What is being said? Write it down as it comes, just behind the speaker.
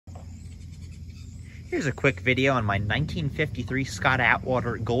Here's a quick video on my 1953 Scott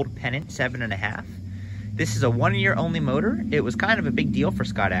Atwater Gold Pennant 7.5. This is a 1-year only motor. It was kind of a big deal for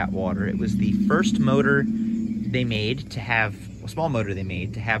Scott Atwater. It was the first motor they made to have, a small motor they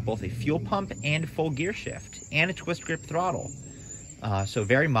made, to have both a fuel pump and full gear shift, and a twist grip throttle. So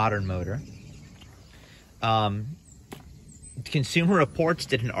very modern motor. Consumer Reports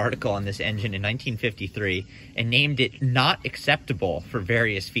did an article on this engine in 1953 and named it not acceptable for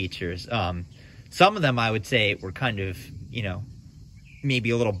various features. Some of them I would say were kind of, maybe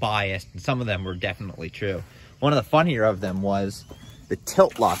a little biased, and some of them were definitely true. One of the funnier of them was the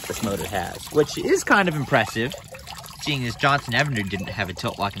tilt lock this motor has, which is kind of impressive, seeing as Johnson Avenue didn't have a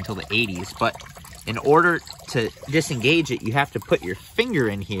tilt lock until the 80s. But in order to disengage it, you have to put your finger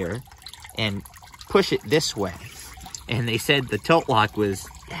in here and push it this way. And they said the tilt lock was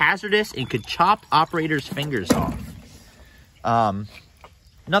hazardous and could chop operators' fingers off.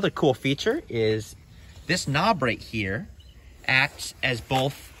 Another cool feature is this knob right here acts as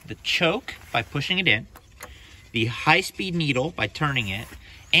both the choke by pushing it in, the high-speed needle by turning it,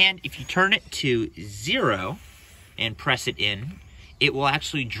 and if you turn it to 0 and press it in, it will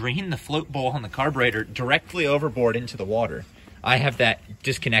actually drain the float bowl on the carburetor directly overboard into the water. I have that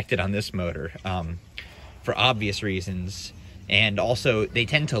disconnected on this motor for obvious reasons, and also they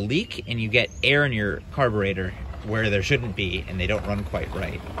tend to leak and you get air in your carburetor where there shouldn't be, and they don't run quite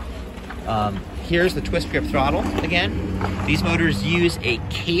right. Here's the twist grip throttle again. These motors use a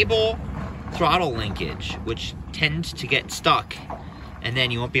cable throttle linkage, which tends to get stuck, and then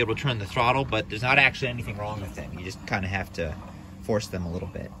you won't be able to turn the throttle, but there's not actually anything wrong with them. You just kind of have to force them a little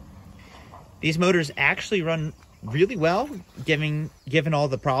bit. These motors actually run really well, given all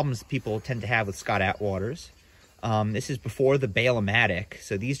the problems people tend to have with Scott Atwaters. This is before the Bail-O-Matic,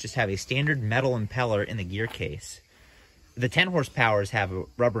 so these just have a standard metal impeller in the gear case. The 10 horsepowers have a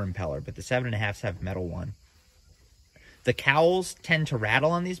rubber impeller, but the 7.5s have a metal one. The cowls tend to rattle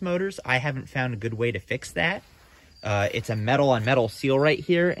on these motors. I haven't found a good way to fix that. It's a metal-on-metal seal right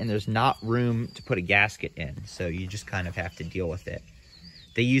here, and there's not room to put a gasket in, so you just kind of have to deal with it.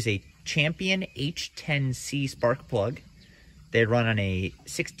 They use a Champion H10C spark plug. They run on a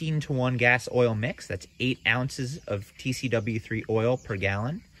 16:1 gas oil mix. That's 8 ounces of TCW3 oil per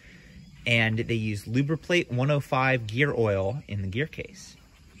gallon. And they use Lubriplate 105 gear oil in the gear case.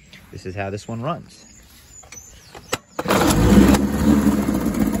 This is how this one runs.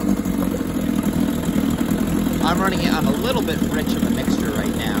 I'm running it on a little bit rich of a mixture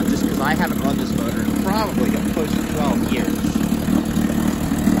right now, just because I haven't run this motor in probably close to 12 years.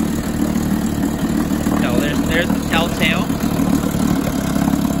 So there's the telltale.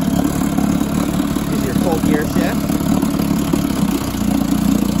 Here's your full gear shift.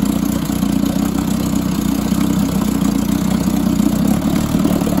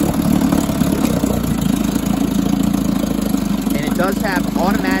 And it does have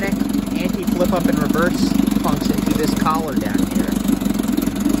automatic anti-flip up and reverse function through this collar down here.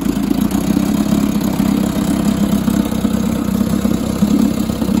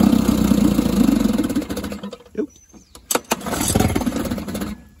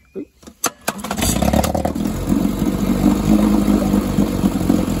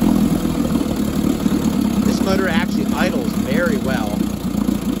 This motor actually idles very well.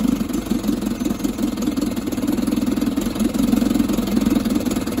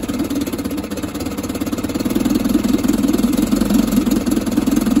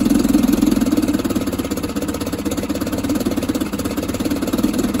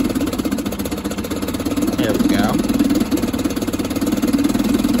 There we go.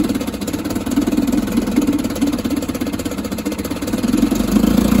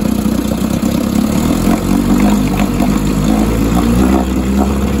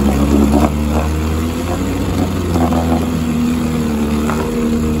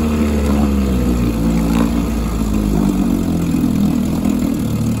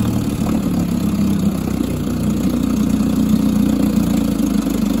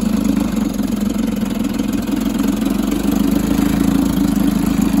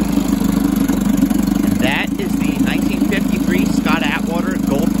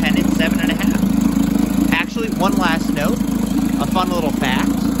 One last note, a fun little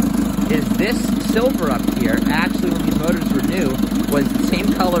fact, is this silver up here, actually when these motors were new, was the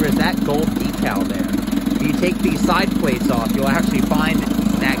same color as that gold decal there. If you take these side plates off, you'll actually find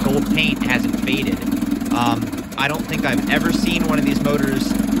that gold paint hasn't faded. I don't think I've ever seen one of these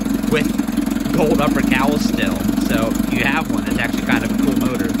motors with gold upper cowls still, so if you have one, it's actually kind of a cool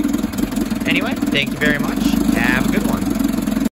motor. Anyway, thank you very much. Have a good one.